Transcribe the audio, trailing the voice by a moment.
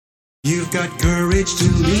You've got courage to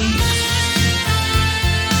lead.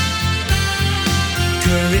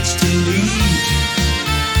 Courage to lead.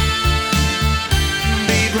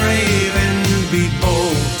 Be brave and be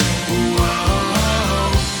bold.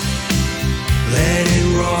 Whoa. Let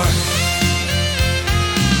it roar.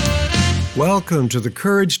 Welcome to the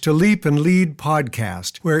Courage to Leap and Lead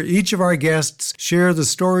podcast, where each of our guests share the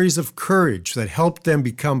stories of courage that helped them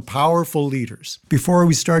become powerful leaders. Before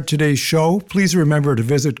we start today's show, please remember to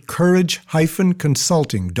visit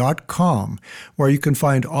courage-consulting.com, where you can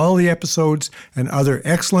find all the episodes and other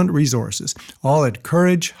excellent resources, all at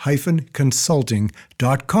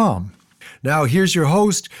courage-consulting.com. Now here's your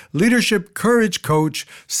host, Leadership Courage Coach,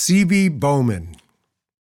 C.B. Bowman.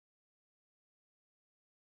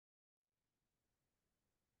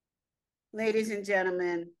 Ladies and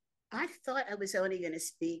gentlemen, I thought I was only going to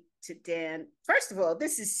speak to Dan. First of all,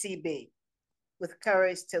 this is CB with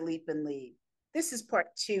Courage to Leap and Lead. This is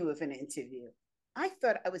part 2 of an interview. I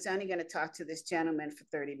thought I was only going to talk to this gentleman for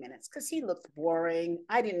 30 minutes because he looked boring.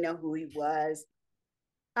 I didn't know who he was.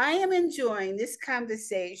 I am enjoying this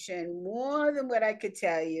conversation more than what I could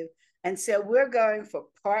tell you. And so we're going for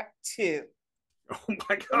part 2. Oh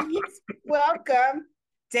my God. Please welcome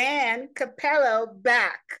Dan Capello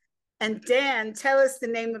back. And Dan, tell us the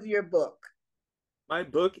name of your book. My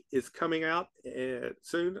book is coming out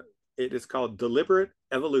soon. It is called Deliberate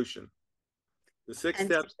Evolution. The 6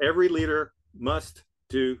 steps every leader must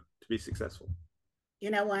do to be successful. You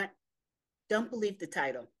know what? Don't believe the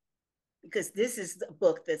title, because this is a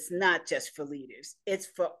book that's not just for leaders. It's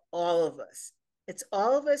for all of us. It's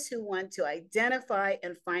all of us who want to identify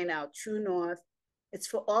and find our true north. It's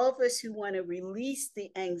for all of us who want to release the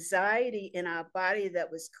anxiety in our body that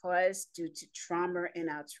was caused due to trauma in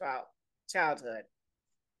our childhood.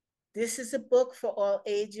 This is a book for all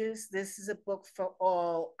ages. This is a book for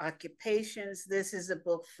all occupations. This is a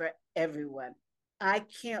book for everyone. I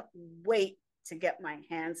can't wait to get my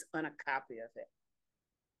hands on a copy of it.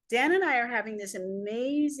 Dan and I are having this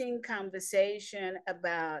amazing conversation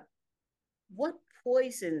about what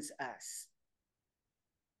poisons us.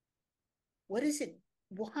 What is it?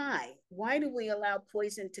 Why? Why do we allow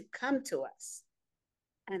poison to come to us?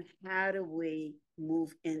 And how do we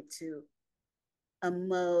move into a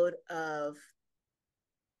mode of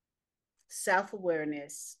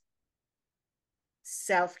self-awareness,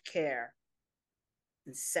 self-care,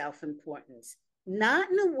 and self-importance?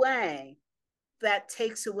 Not in a way that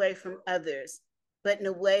takes away from others, but in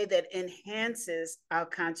a way that enhances our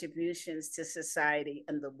contributions to society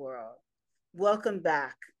and the world. Welcome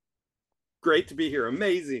back. Great to be here.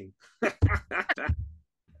 Amazing.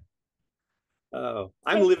 Oh,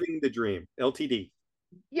 I'm living the dream. LTD.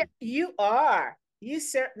 Yeah, you are. You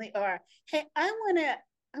certainly are. Hey, I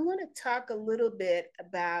want to talk a little bit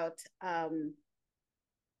about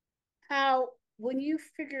how when you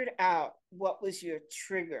figured out what was your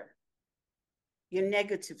trigger, your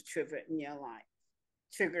negative trigger in your life,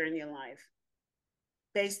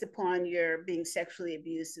 based upon your being sexually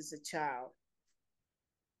abused as a child.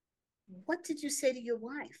 What did you say to your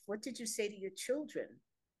wife? What did you say to your children?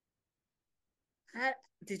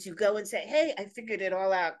 Did you go and say, hey, I figured it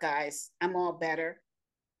all out, guys. I'm all better?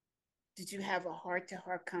 Did you have a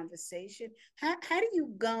heart-to-heart conversation? How do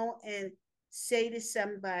you go and say to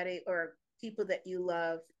somebody or people that you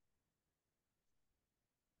love,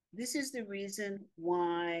 this is the reason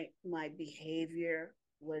why my behavior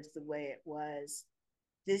was the way it was.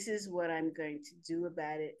 This is what I'm going to do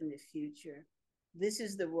about it in the future. This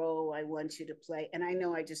is the role I want you to play. And I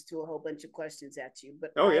know I just threw a whole bunch of questions at you,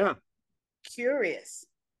 but I'm curious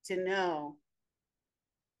to know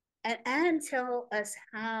and tell us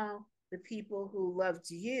how the people who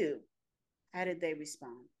loved you, how did they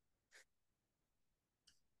respond?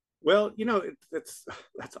 Well, that's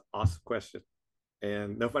an awesome question.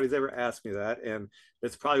 And nobody's ever asked me that. And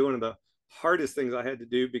it's probably one of the hardest things I had to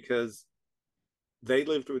do because they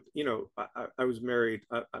lived with, I was married.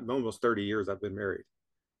 I'm almost 30 years I've been married.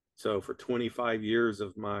 So for 25 years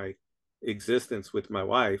of my existence with my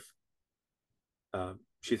wife,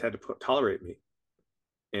 she's had to tolerate me.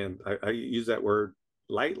 And I use that word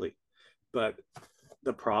lightly. But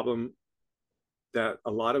the problem that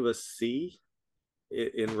a lot of us see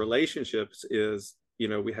in relationships is,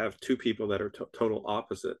 we have 2 people that are total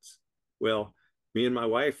opposites. Well, me and my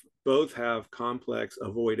wife both have complex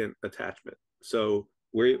avoidant attachment. So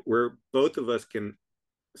we're both of us can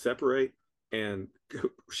separate, and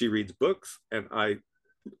she reads books and I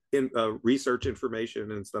research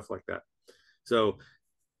information and stuff like that. So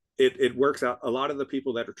it works out. A lot of the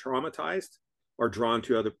people that are traumatized are drawn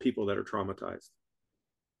to other people that are traumatized.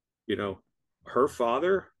 Her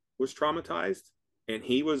father was traumatized and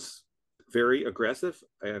he was very aggressive,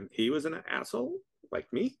 and he was an asshole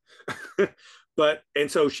like me. And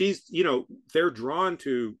so she's, they're drawn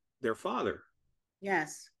to their father.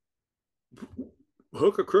 Yes.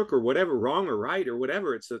 Hook or crook or whatever, wrong or right or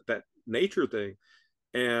whatever. It's that nature thing.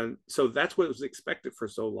 And so that's what was expected for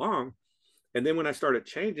so long. And then when I started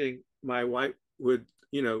changing, my wife would,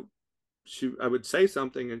 I would say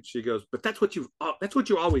something and she goes, but that's what you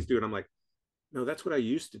always do. And I'm like, no, that's what I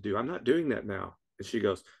used to do. I'm not doing that now. And she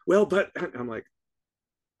goes, well, but I'm like,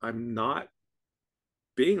 I'm not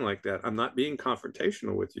being like that. I'm not being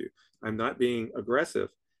confrontational with you. I'm not being aggressive.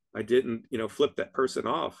 I didn't, flip that person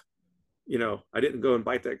off. I didn't go and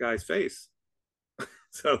bite that guy's face.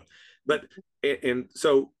 So, and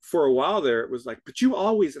so for a while there, it was like, but you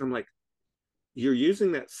always, and I'm like, you're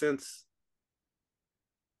using that sense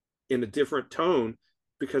in a different tone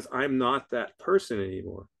because I'm not that person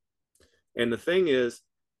anymore. And the thing is,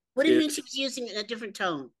 what do you mean she was using it in a different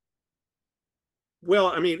tone? Well,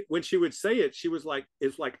 I mean, when she would say it, she was like,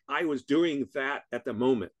 it's like I was doing that at the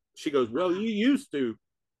moment. She goes, well, you used to.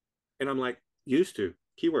 And I'm like, used to,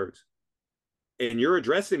 keywords. And you're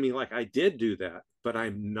addressing me like I did do that, but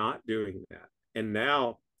I'm not doing that. And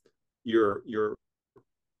now you're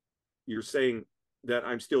saying that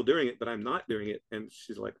I'm still doing it, but I'm not doing it. And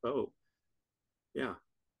she's like, oh, yeah,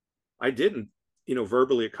 I didn't,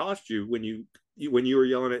 verbally accost you when you were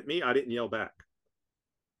yelling at me. I didn't yell back.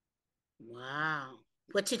 Wow.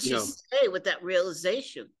 What did she say with that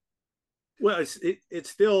realization? Well, it's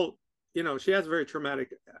still, she has a very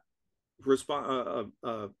traumatic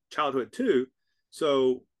childhood too.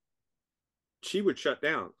 So she would shut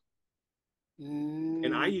down.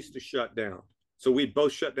 And I used to shut down. So we'd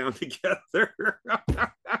both shut down together.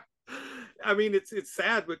 I mean, it's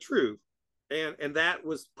sad, but true. And that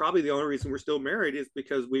was probably the only reason we're still married, is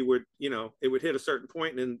because we would, it would hit a certain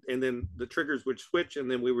point and then the triggers would switch,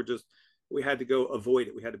 and then we had to go avoid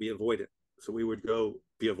it. We had to be avoidant. So we would go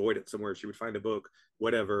be avoidant somewhere. She would find a book,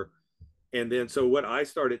 whatever. And then, so what I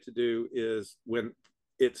started to do is when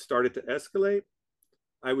it started to escalate,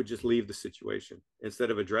 I would just leave the situation.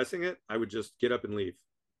 Instead of addressing it, I would just get up and leave.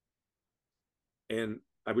 And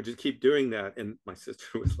I would just keep doing that. And my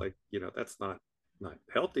sister was like, that's not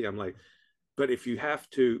healthy. I'm like, but if you have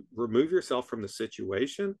to remove yourself from the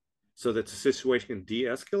situation so that the situation can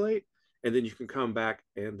de-escalate, and then you can come back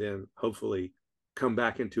and then hopefully come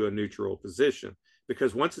back into a neutral position.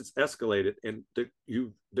 Because once it's escalated and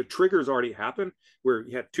the triggers already happened, where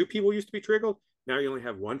you had two people used to be triggered, now you only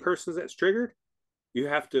have one person that's triggered. You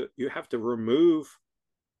have to remove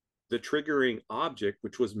the triggering object,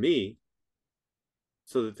 which was me,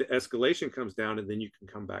 so that the escalation comes down, and then you can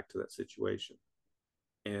come back to that situation.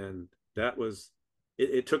 And that was,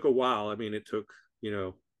 it took a while. I mean, it took,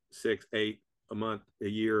 6, 8, a month, a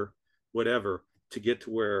year, whatever, to get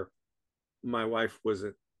to where my wife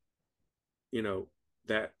wasn't,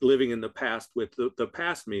 that living in the past with the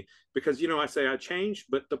past me. Because, I say I changed,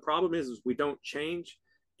 but the problem is we don't change.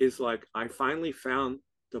 Is like, I finally found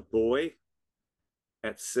the boy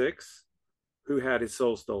at 6 who had his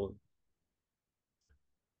soul stolen.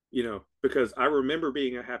 Because I remember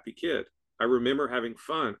being a happy kid. I remember having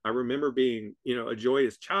fun. I remember being, a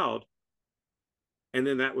joyous child. And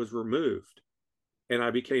then that was removed. And I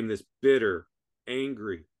became this bitter,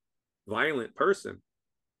 angry, violent person.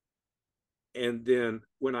 And then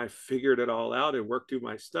when I figured it all out and worked through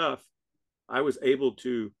my stuff, I was able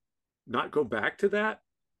to not go back to that,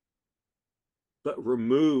 but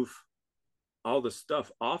remove all the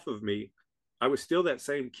stuff off of me. I was still that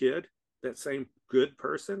same kid, that same good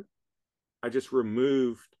person. I just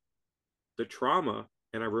removed the trauma,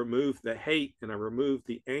 and I removed the hate, and I removed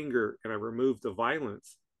the anger, and I removed the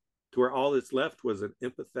violence, to where all that's left was an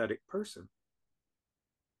empathetic person,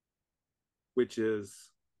 which is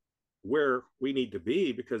where we need to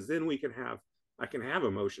be. Because then I can have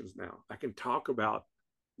emotions now. I can talk about,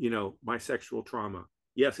 my sexual trauma.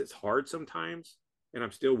 Yes, it's hard sometimes, and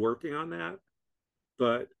I'm still working on that,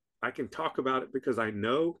 but I can talk about it because I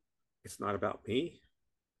know it's not about me.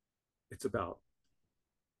 It's about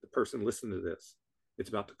the person listening to this. It's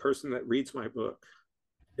about the person that reads my book.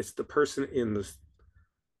 It's the person in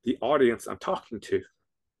the audience I'm talking to.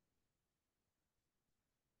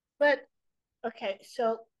 But, okay,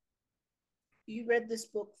 so you read this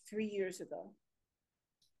book 3 years ago.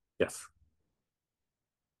 Yes.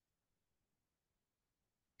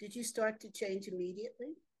 Did you start to change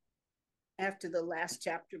immediately after the last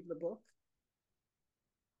chapter of the book?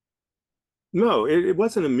 No, it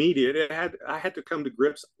wasn't immediate. I had to come to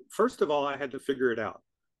grips. First of all, I had to figure it out.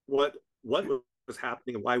 What was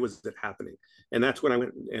happening and why was it happening? And that's when I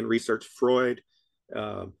went and researched Freud,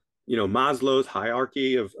 Maslow's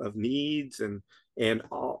hierarchy of needs, and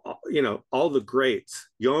all the greats.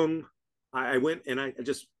 Jung. I went and I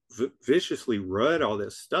just viciously read all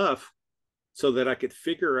this stuff so that I could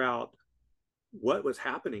figure out what was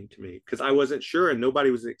happening to me, because I wasn't sure and nobody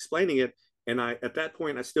was explaining it. And at that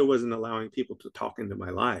point, I still wasn't allowing people to talk into my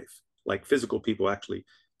life, like physical people actually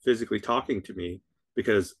physically talking to me,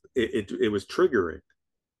 because it was triggering.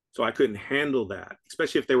 So I couldn't handle that,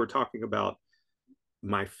 especially if they were talking about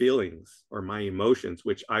my feelings or my emotions,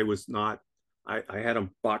 which I was not. I had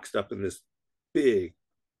them boxed up in this big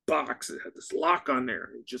box that had this lock on there,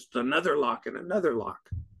 just another lock and another lock.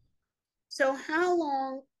 So how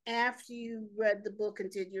long after you read the book and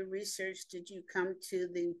did your research did you come to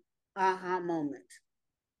the aha moment?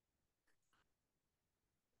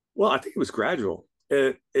 Well, I think it was gradual.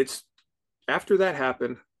 It's after that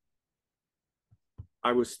happened,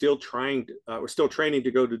 I was still training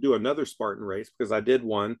to go to do another Spartan race, because I did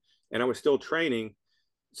one and I was still training.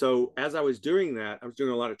 So as I was doing that, I was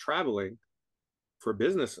doing a lot of traveling for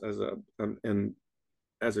business as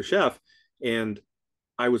a chef, and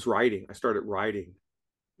I was writing. I started writing,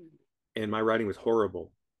 and my writing was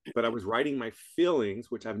horrible, but I was writing my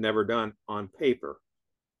feelings, which I've never done, on paper.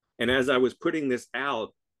 And as I was putting this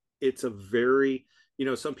out, it's a very,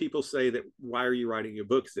 some people say that, why are you writing a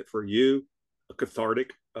book? Is it for you? A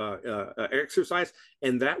cathartic exercise?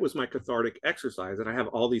 And that was my cathartic exercise. And I have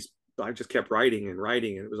all these, I just kept writing and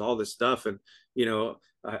writing, and it was all this stuff. And,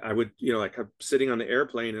 I would, like, I'm sitting on the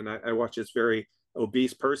airplane and I watched this very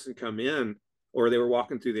obese person come in, or they were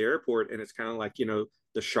walking through the airport, and it's kind of like,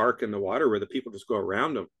 the shark in the water where the people just go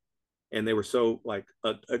around them. And they were so like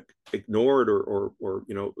ignored, or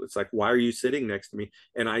it's like, why are you sitting next to me?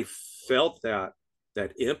 And I felt that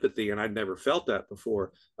empathy, and I'd never felt that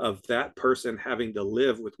before, of that person having to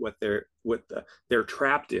live with what they're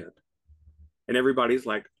trapped in. And everybody's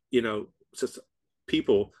like, just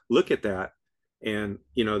people look at that, and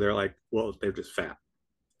they're like, well, they're just fat.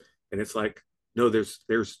 And it's like, no,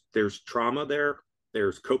 there's trauma there,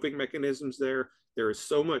 there's coping mechanisms there is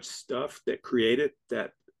so much stuff that created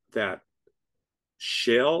that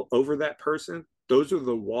shell over that person. Those are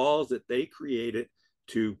the walls that they created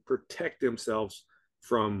to protect themselves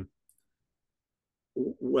from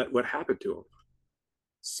what happened to them.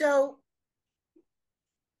 So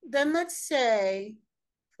then let's say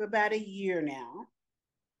for about a year now,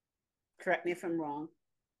 correct me if I'm wrong,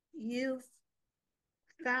 you've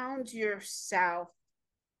found yourself,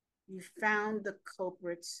 you found the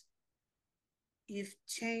culprits, you've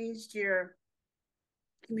changed your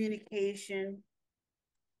communication,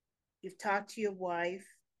 you've talked to your wife,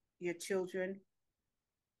 your children.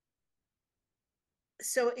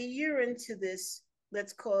 So a year into this,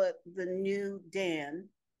 let's call it the new Dan,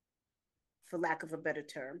 for lack of a better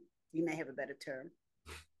term. You may have a better term.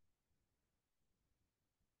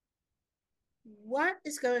 What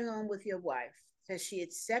is going on with your wife? Has she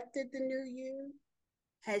accepted the new you?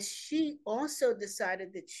 Has she also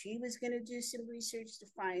decided that she was going to do some research to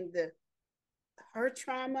find her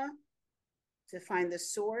trauma, to find the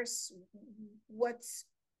source?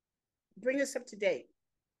 Bring us up to date.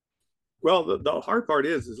 Well, the hard part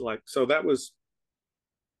is like, so that was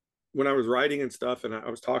when I was writing and stuff, and I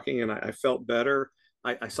was talking, and I felt better.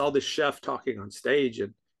 I saw this chef talking on stage,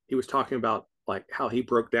 and he was talking about like how he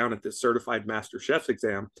broke down at this certified master chef's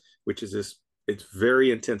exam, which is it's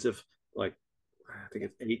very intensive. Like, I think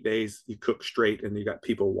it's 8 days you cook straight, and you got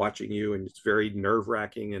people watching you, and it's very nerve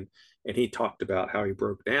wracking. And he talked about how he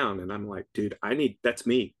broke down, and I'm like, dude, that's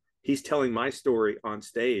me. He's telling my story on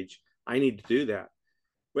stage. I need to do that.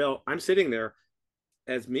 Well, I'm sitting there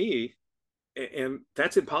as me, and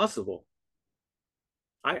that's impossible.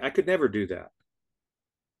 I could never do that.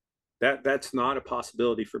 That's not a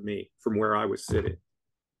possibility for me from where I was sitting.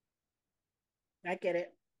 I get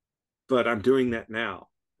it. But I'm doing that now.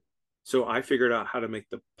 So I figured out how to make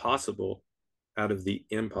the possible out of the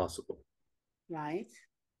impossible. Right.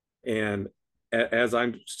 And as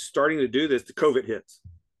I'm starting to do this, the COVID hits.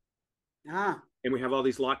 And we have all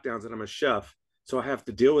these lockdowns, and I'm a chef. So I have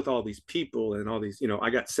to deal with all these people and all these, I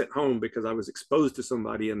got sent home because I was exposed to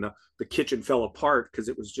somebody, and the kitchen fell apart because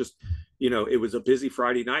it was just, it was a busy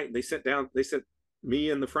Friday night. And they sent me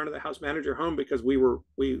and the front of the house manager home because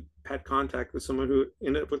we had contact with someone who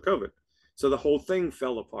ended up with COVID. So the whole thing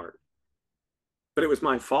fell apart. But it was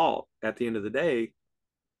my fault at the end of the day.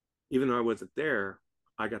 Even though I wasn't there,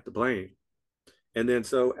 I got the blame. And then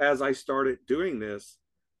so as I started doing this,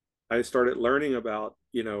 I started learning about,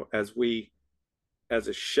 as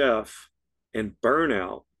a chef, and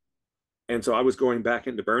burnout. And so I was going back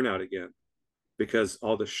into burnout again because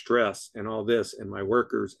all the stress and all this, and my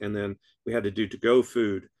workers, and then we had to do to-go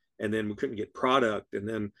food, and then we couldn't get product, and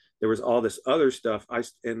then there was all this other stuff.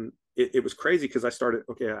 It was crazy because I started,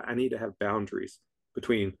 okay, I need to have boundaries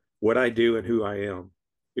between what I do and who I am,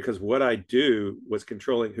 because what I do was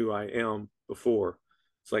controlling who I am before.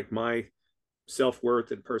 It's like my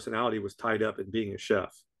self-worth and personality was tied up in being a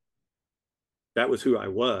chef. That was who I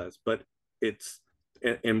was. But it's,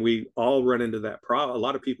 and we all run into that problem. A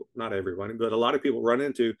lot of people, not everyone, but a lot of people run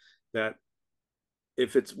into that.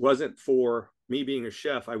 If it wasn't for me being a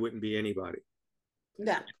chef, I wouldn't be anybody.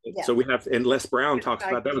 Yeah. So we have, and Les Brown talks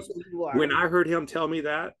about that. When I heard him tell me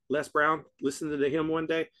that, Les Brown, listened to him one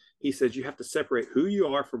day, he says, you have to separate who you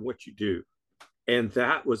are from what you do. And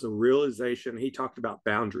that was a realization. He talked about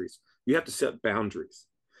boundaries. You have to set boundaries.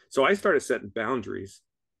 So I started setting boundaries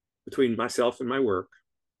between myself and my work.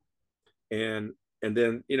 And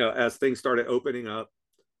then, you know, as things started opening up,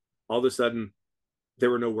 all of a sudden there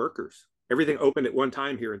were no workers. Everything opened at one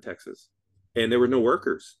time here in Texas, and there were no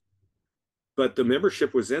workers. But the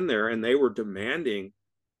membership was in there, and they were demanding,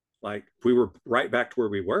 like, we were right back to where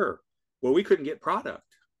we were. Well, we couldn't get product.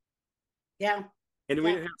 Yeah. And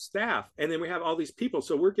we didn't have staff. And then we have all these people.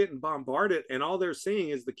 So we're getting bombarded, and all they're seeing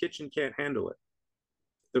is the kitchen can't handle it.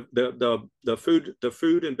 The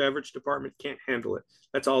food and beverage department can't handle it.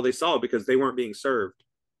 That's all they saw, because they weren't being served.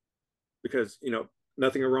 Because, you know,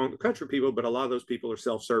 nothing wrong with country people, but a lot of those people are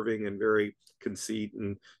self-serving and very conceit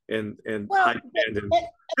and well, high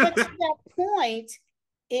but to that point,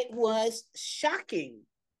 it was shocking,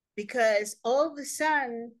 because all of a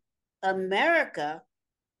sudden America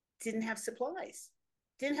didn't have supplies,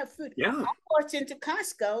 didn't have food. Yeah. I walked into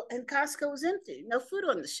Costco, and Costco was empty, no food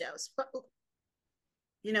on the shelves. But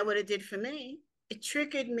you know what it did for me? It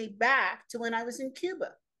triggered me back to when I was in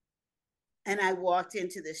Cuba. And I walked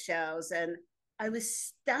into the shelves and I was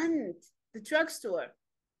stunned. The drugstore,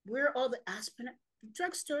 where all the aspirin, the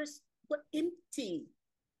drugstores were empty.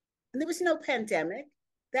 And there was no pandemic.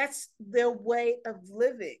 That's their way of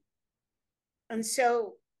living. And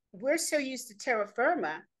so we're so used to terra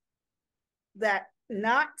firma that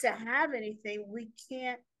not to have anything, we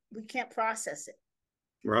can't process it.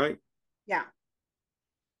 Right. Yeah.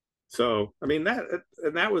 So, I mean,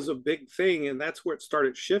 that was a big thing. And that's where it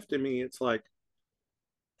started shifting me. It's like,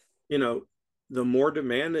 you know, the more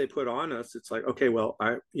demand they put on us, it's like, okay, well,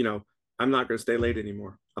 I'm not going to stay late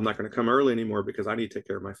anymore. I'm not going to come early anymore, because I need to take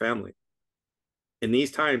care of my family. In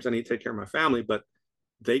these times, I need to take care of my family, but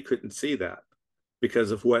they couldn't see that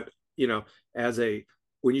because of what, you know,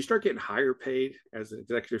 when you start getting higher paid as an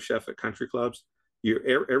executive chef at country clubs,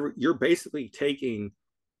 you're basically taking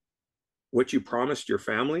what you promised your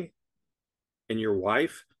family and your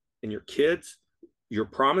wife and your kids, your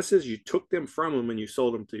promises, you took them from them and you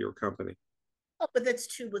sold them to your company. Oh, but that's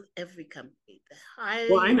true with every company.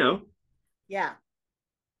 Well, I know. Yeah.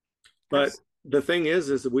 But absolutely. The thing is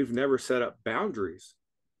that we've never set up boundaries.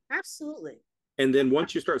 Absolutely. And then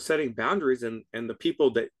once you start setting boundaries, and the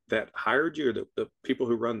people that hired you, the people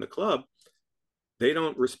who run the club, they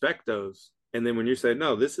don't respect those. And then when you say,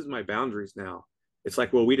 no, this is my boundaries now, it's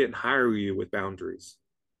like, well, we didn't hire you with boundaries.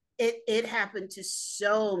 It happened to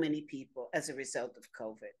so many people as a result of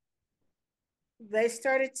COVID. They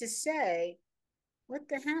started to say, what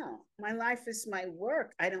the hell? My life is my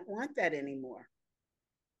work. I don't want that anymore.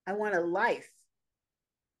 I want a life.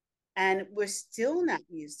 And we're still not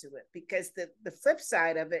used to it, because the flip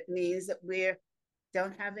side of it means that we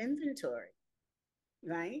don't have inventory,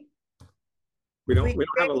 right? We don't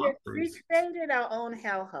have a lot. We created our own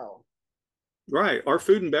hellhole. Right. Our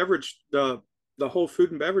food and beverage, the whole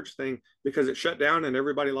food and beverage thing, because it shut down and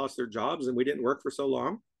everybody lost their jobs and we didn't work for so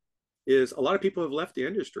long, is a lot of people have left the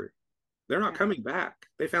industry. They're not coming back.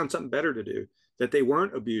 They found something better to do, that they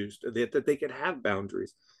weren't abused, that they could have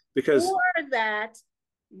boundaries. Because or that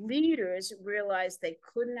leaders realized they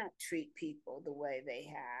could not treat people the way they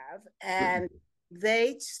have, and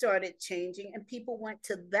they started changing, and people went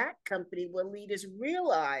to that company where leaders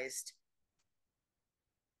realized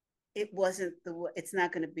it's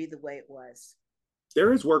not going to be the way it was.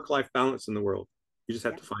 There is work-life balance in the world. You just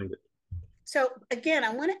have to find it. So again,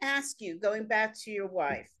 I want to ask you, going back to your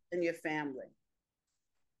wife and your family,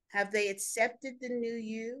 have they accepted the new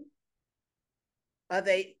you? Are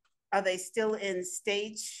they still in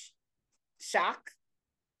stage shock?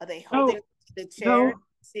 Are they holding the chair to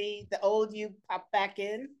see the old you pop back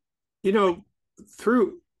in? You know,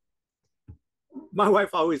 through my wife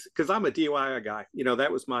always, because I'm a DIY guy, you know,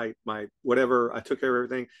 that was my whatever, I took care of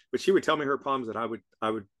everything, but she would tell me her problems, and I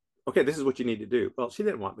would, okay, this is what you need to do. Well, she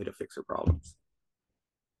didn't want me to fix her problems.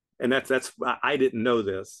 And that's I didn't know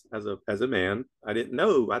this as a man. I didn't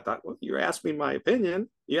know. I thought, well, you asked me my opinion.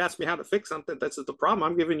 You asked me how to fix something. That's the problem.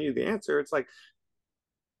 I'm giving you the answer. It's like,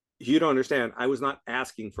 you don't understand. I was not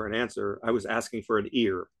asking for an answer. I was asking for an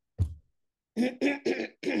ear.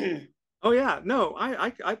 Oh yeah, no,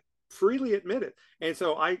 I freely admit it. And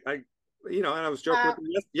so and I was joking with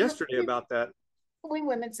you yesterday about that. We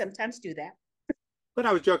women sometimes do that. But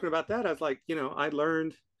I was joking about that. I was like, I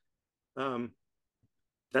learned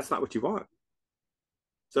that's not what you want.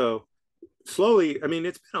 So slowly, I mean,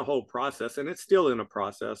 it's been a whole process, and it's still in a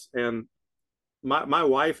process. And my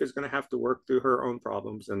wife is going to have to work through her own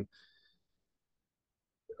problems, and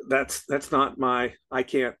that's not my. I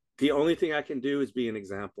can't. The only thing I can do is be an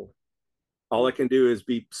example. All I can do is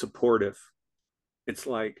be supportive. It's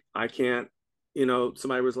like I can't.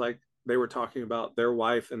 Somebody was like, they were talking about their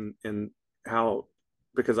wife and how,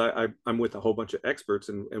 because I'm with a whole bunch of experts,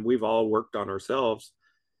 and we've all worked on ourselves.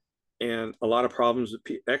 And a lot of problems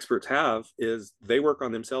that experts have is they work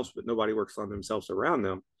on themselves, but nobody works on themselves around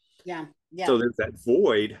them. Yeah. So there's that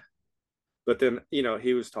void. But then,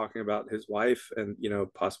 he was talking about his wife and,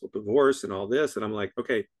 possible divorce and all this. And I'm like,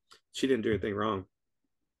 okay, she didn't do anything wrong.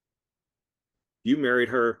 You married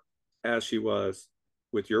her as she was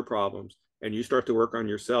with your problems, and you start to work on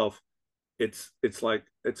yourself. It's like,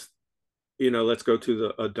 let's go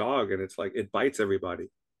to a dog, and it's like, it bites everybody.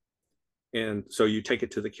 And so you take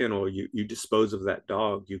it to the kennel, you dispose of that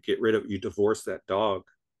dog, you divorce that dog,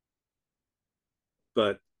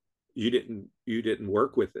 but you didn't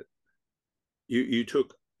work with it. You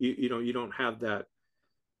took, you don't have that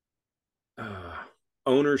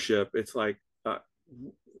ownership. It's like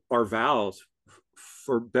our vows,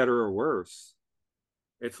 for better or worse.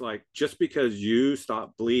 It's like, just because you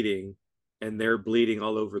stop bleeding and they're bleeding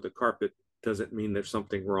all over the carpet doesn't mean there's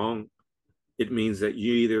something wrong. It means that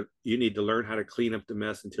you need to learn how to clean up the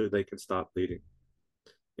mess until they can stop bleeding.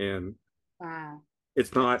 And wow,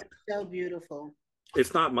 it's not so beautiful.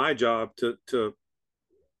 It's not my job to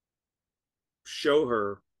show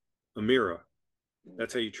her a mirror.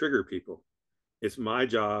 That's how you trigger people. It's my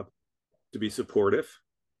job to be supportive,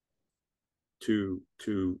 to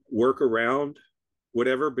work around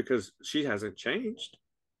whatever, because she hasn't changed.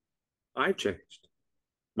 I've changed.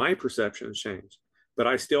 My perception has changed. But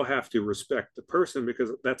I still have to respect the person, because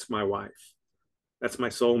that's my wife. That's my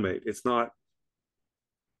soulmate. It's not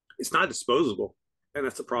disposable. And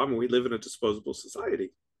that's the problem. We live in a disposable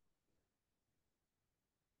society.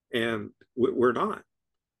 And we're not.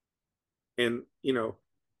 And,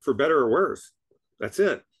 for better or worse, that's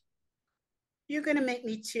it. You're going to make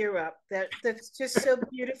me tear up. That's just so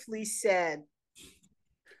beautifully said.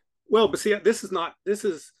 Well, but see, this is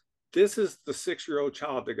the 6-year-old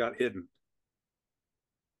child that got hidden.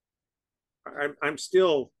 I'm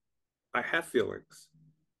still, I have feelings,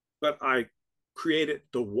 but I created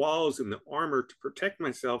the walls and the armor to protect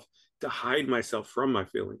myself, to hide myself from my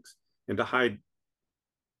feelings, and to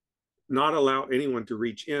not allow anyone to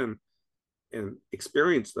reach in and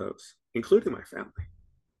experience those, including my family.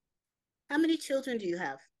 How many children do you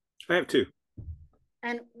have? I have 2.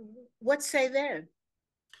 And what say they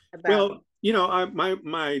Well, about?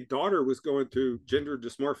 my daughter was going through gender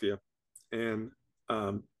dysmorphia, and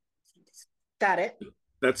got it.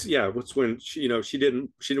 That's when she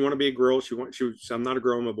didn't want to be a girl. I'm not a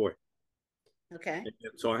girl, I'm a boy. Okay. And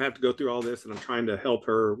so I have to go through all this, and I'm trying to help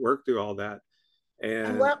her work through all that.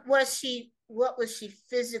 And what was she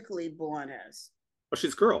physically born as? Well,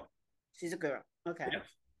 she's a girl. She's a girl. Okay. Yeah.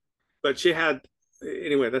 But she had,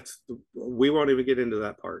 anyway, we won't even get into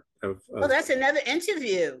that part of well, that's another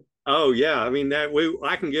interview. Oh yeah, I mean I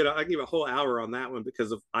can give a whole hour on that one,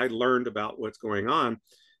 because I learned about what's going on.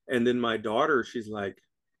 And then my daughter, she's like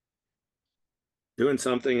doing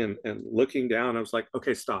something and looking down. I was like,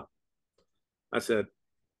 okay, stop. I said,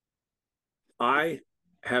 I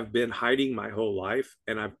have been hiding my whole life,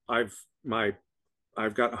 and I've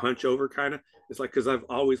got a hunch over, kind of. It's like, because I've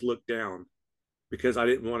always looked down, because I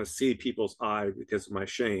didn't want to see people's eye because of my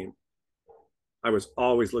shame. I was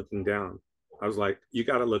always looking down. I was like, you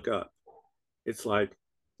got to look up. It's like,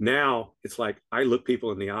 now it's like I look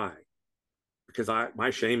people in the eye, because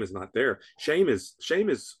my shame is not there. Shame is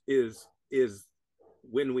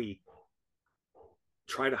when we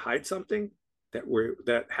try to hide something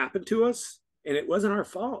that happened to us, and it wasn't our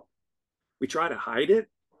fault. We try to hide it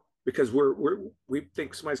because we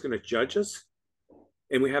think somebody's going to judge us,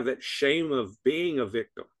 and we have that shame of being a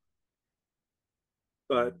victim.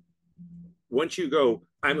 But once you go,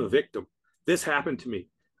 I'm a victim, this happened to me,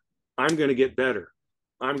 I'm going to get better,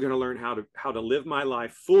 I'm going to learn how to live my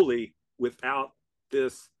life fully without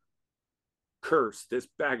this curse, this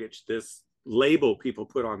baggage, this label people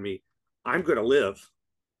put on me. I'm going to live.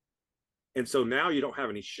 And so now you don't have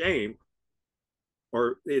any shame,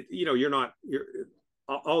 or you're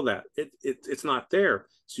all that. It's not there.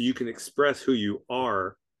 So you can express who you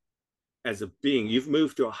are as a being. You've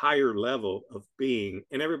moved to a higher level of being.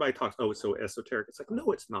 And everybody talks, oh, it's so esoteric. It's like,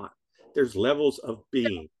 no, it's not. There's levels of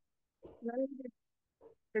being.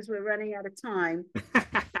 Because we're running out of time.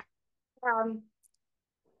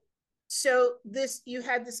 So you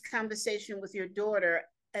had this conversation with your daughter,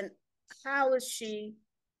 and how is she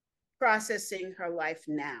processing her life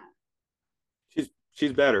now?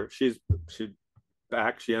 She's better. She's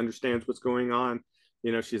back. She understands what's going on.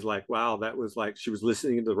 You know, she's like, wow, that was like, she was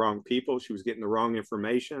listening to the wrong people. She was getting the wrong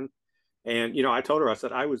information. And, you know, I told her, I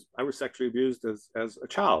said, I was sexually abused as a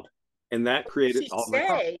child. And that created all my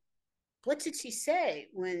problems. What did she say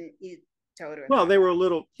when you told her? Well, they were a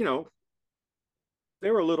little, you know,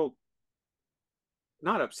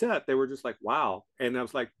 not upset. They were just like, wow. And I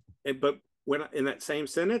was like, but when in that same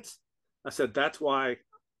sentence, I said, that's why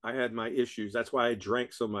I had my issues. That's why I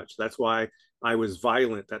drank so much. That's why I was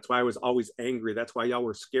violent. That's why I was always angry. That's why y'all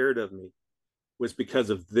were scared of me, was because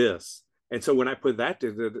of this. And so when I put that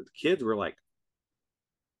to the kids were like,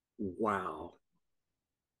 wow.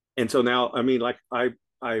 And so now, I mean, like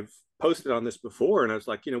I've posted on this before, and I was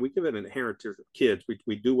like, you know, we give an inheritance to kids.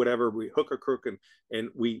 We do whatever, we hook or crook, and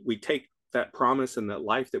we take that promise and that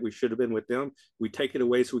life that we should have been with them, we take it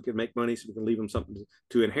away so we can make money, so we can leave them something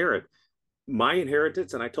to inherit. My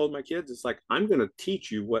inheritance, and I told my kids, it's like, I'm going to teach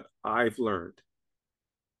you what I've learned.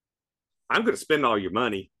 I'm going to spend all your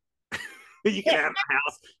money. You can have my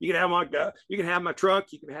house, you can have my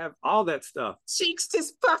truck, you can have all that stuff. Cheeks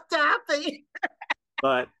just puffed up.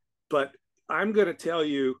 but I'm going to tell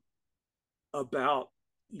you about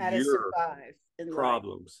your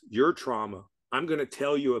problems, your trauma. I'm going to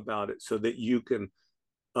tell you about it so that you can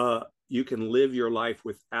live your life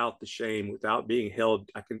without the shame, without being held.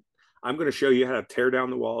 I'm going to show you how to tear down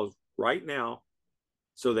the walls right now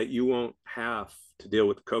so that you won't have to deal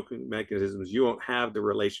with the coping mechanisms. You won't have the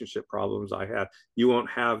relationship problems I had. You won't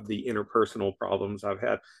have the interpersonal problems I've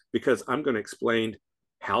had, because I'm going to explain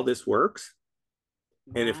how this works.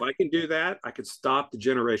 Wow. And if I can do that, I can stop the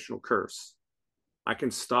generational curse. I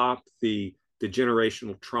can stop the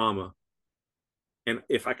generational trauma. And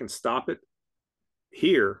if I can stop it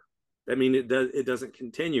here, I mean, it doesn't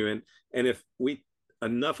continue. And if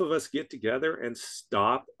enough of us get together and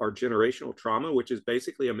stop our generational trauma, which is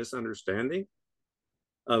basically a misunderstanding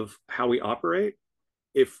of how we operate,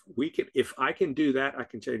 if I can do that, I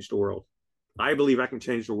can change the world. I believe I can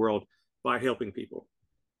change the world by helping people.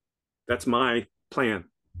 That's my plan.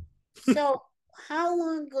 So how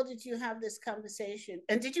long ago did you have this conversation?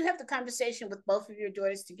 And did you have the conversation with both of your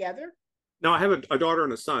daughters together? No, I have a daughter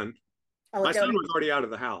and a son. Oh, my son was already out of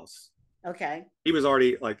the house. Okay. He was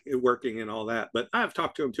already like working and all that, but I've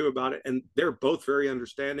talked to him too about it, and they're both very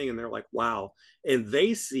understanding, and they're like, wow. And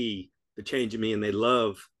they see the change in me, and they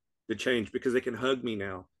love the change because they can hug me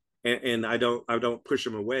now. And I don't push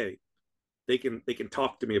them away. They can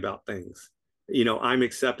talk to me about things. You know, I'm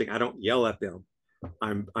accepting. I don't yell at them.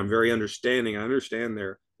 I'm very understanding. I understand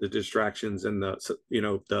the distractions and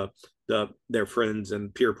their friends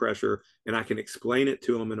and peer pressure, and I can explain it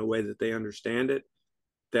to them in a way that they understand it,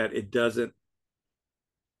 that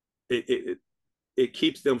it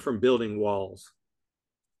keeps them from building walls.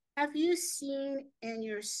 Have you seen in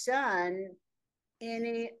your son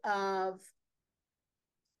any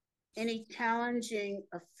challenging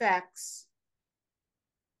effects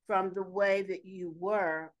from the way that you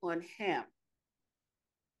were on him?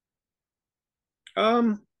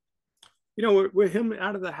 You know, with him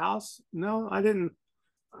out of the house, no,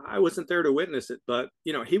 I wasn't there to witness it, but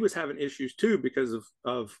you know, he was having issues too because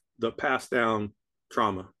of the passed down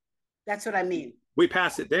trauma. That's what I mean. We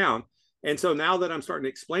pass it down. And so now that I'm starting to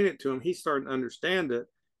explain it to him, he's starting to understand it,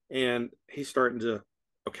 and he's starting to,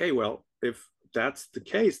 okay, well, if that's the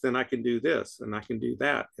case, then I can do this and I can do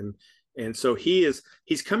that. And so he's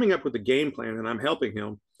coming up with a game plan, and I'm helping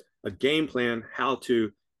him, a game plan how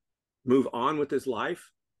to move on with his life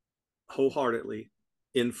wholeheartedly,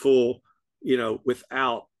 in full, you know,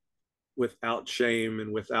 without shame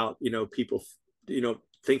and without, you know, people, you know,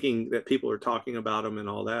 thinking that people are talking about him and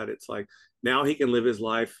all that. It's like, now he can live his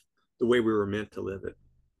life the way we were meant to live it.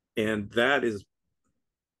 And that is.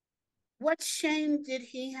 What shame did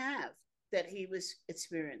he have that he was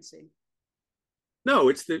experiencing? No,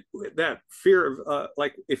 it's that fear of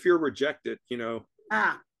like, if you're rejected, you know,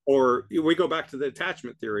 or we go back to the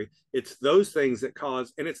attachment theory. It's those things that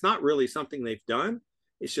cause, and it's not really something they've done.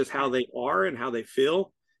 It's just how they are and how they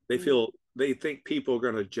feel. They feel, they think people are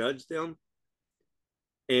going to judge them.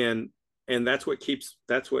 And that's what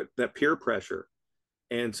that peer pressure.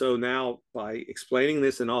 And so now by explaining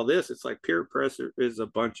this and all this, it's like peer pressure is a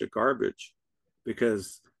bunch of garbage.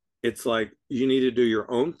 because it's like you need to do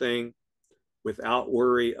your own thing without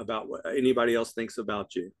worry about what anybody else thinks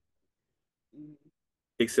about you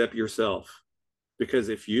except yourself. Because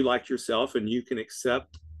if you like yourself and you can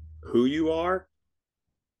accept who you are,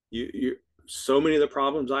 you so many of the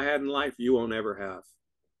problems I had in life you won't ever have.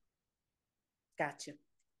 Gotcha.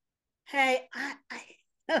 Hey,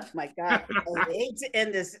 oh my God, I hate to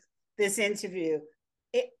end this interview.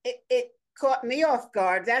 It caught me off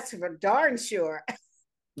guard. That's for darn sure.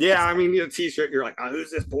 Yeah, I mean, T-shirt, you're like, oh,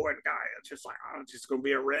 who's this boring guy? It's just like, oh, it's just gonna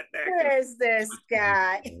be a redneck. Where's this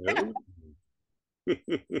guy?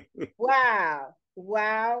 Wow.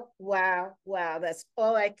 Wow. Wow. Wow. That's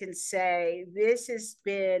all I can say. This has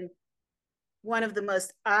been one of the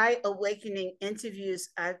most eye-awakening interviews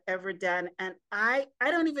I've ever done. And I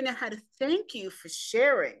don't even know how to thank you for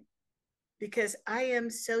sharing, because I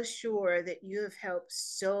am so sure that you have helped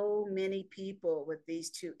so many people with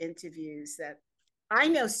these 2 interviews, that I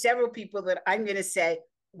know several people that I'm going to say,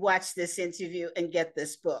 watch this interview and get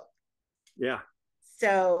this book. Yeah.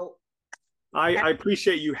 So I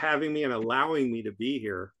appreciate you having me and allowing me to be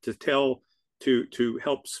here to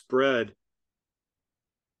help spread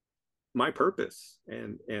my purpose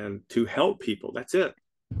and to help people. That's it.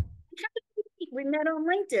 We met on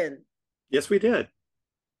LinkedIn. Yes, we did.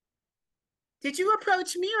 Did you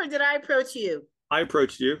approach me or did I approach you? I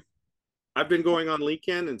approached you. I've been going on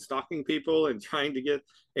LinkedIn and stalking people and trying to get,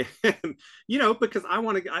 and, because I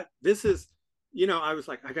want to, this is, I was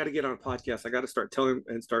like, I got to get on a podcast. I got to start telling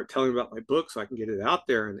about my book so I can get it out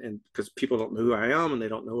there. And because people don't know who I am and they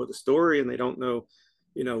don't know what the story and they don't know,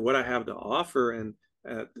 what I have to offer. And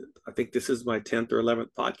I think this is my 10th or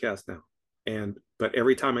 11th podcast now. But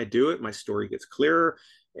every time I do it, my story gets clearer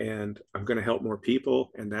and I'm going to help more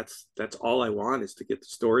people. And that's all I want, is to get the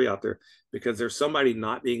story out there, because there's somebody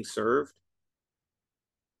not being served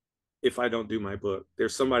if I don't do my book.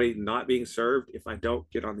 There's somebody not being served if I don't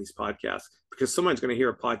get on these podcasts, because someone's going to hear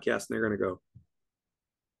a podcast and they're going to go,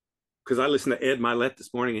 because I listened to Ed Milet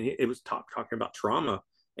this morning and it was talking about trauma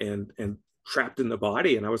and trapped in the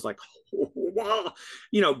body. And I was like, oh, wow,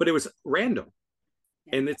 but it was random.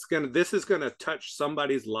 Yeah. And this is going to touch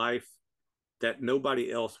somebody's life that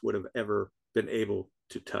nobody else would have ever been able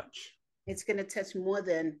to touch. It's going to touch more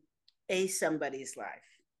than somebody's life.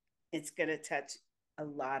 It's going to touch a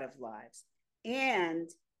lot of lives. And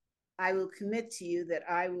I will commit to you that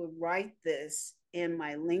I will write this in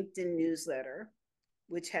my LinkedIn newsletter,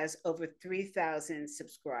 which has over 3,000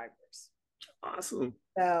 subscribers. Awesome.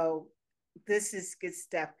 So this is good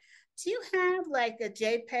stuff. Do you have like a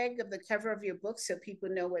JPEG of the cover of your book so people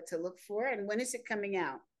know what to look for? And when is it coming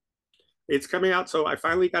out? It's coming out. So I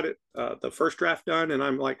finally got it, the first draft done, and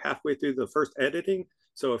I'm like halfway through the first editing.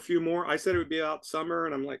 So a few more. I said it would be out summer,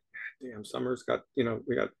 and I'm like, damn, summer's got,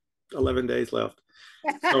 we got 11 days left.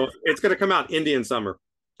 So it's going to come out Indian summer.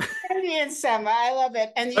 Indian summer. I love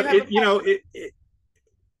it. And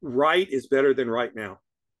right is better than right now.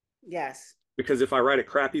 Yes. Because if I write a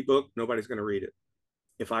crappy book, nobody's going to read it.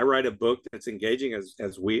 If I write a book that's engaging as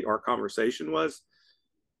our conversation was,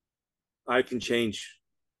 I can change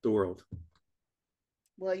the world.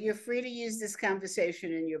 Well, you're free to use this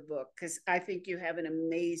conversation in your book, because I think you have an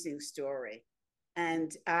amazing story.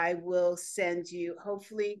 And I will send you,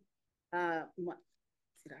 hopefully, did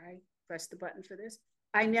I press the button for this?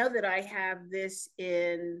 I know that I have this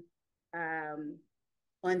in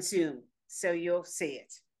on Zoom, so you'll see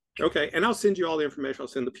it. Okay, and I'll send you all the information. I'll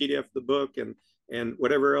send the PDF of the book and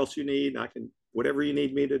whatever else you need. I can, whatever you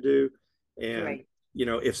need me to do. And Great.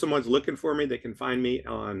 If someone's looking for me, they can find me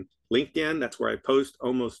on LinkedIn. That's where I post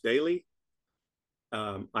almost daily.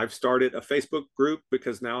 I've started a Facebook group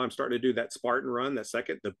because now I'm starting to do that Spartan run,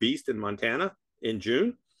 the Beast in Montana in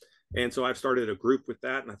June. And so I've started a group with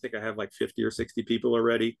that. And I think I have like 50 or 60 people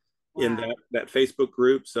already in that Facebook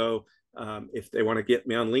group. So if they want to get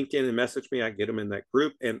me on LinkedIn and message me, I get them in that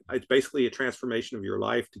group. And it's basically a transformation of your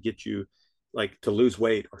life to get you like to lose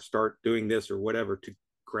weight or start doing this or whatever, to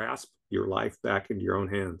grasp your life back into your own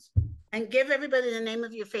hands. And give everybody the name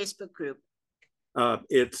of your Facebook group.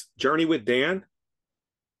 It's Journey with Dan.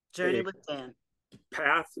 Journey with Dan.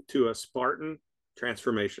 Path to a Spartan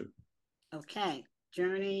transformation. Okay.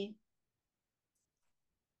 Journey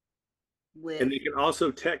with. And they can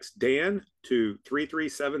also text Dan to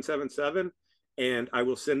 33777, and I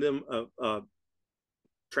will send them a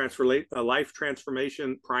life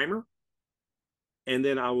transformation primer. And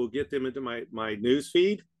then I will get them into my news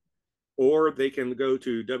feed, or they can go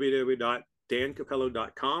to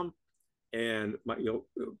www.dancapello.com. And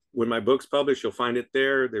when my book's published, you'll find it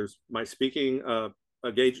there. There's my speaking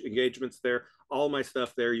engagements there, all my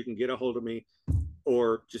stuff there. You can get a hold of me.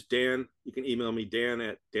 or just Dan. You can email me,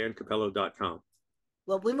 dan@dancapello.com.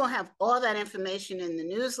 Well, we will have all that information in the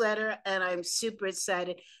newsletter, and I'm super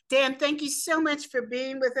excited. Dan, thank you so much for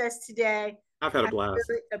being with us today. I've had a blast.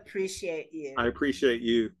 I really appreciate you. I appreciate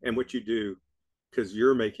you and what you do, because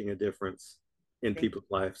you're making a difference in people's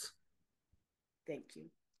lives. Thank you.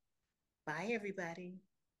 Bye, everybody.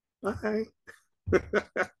 Bye.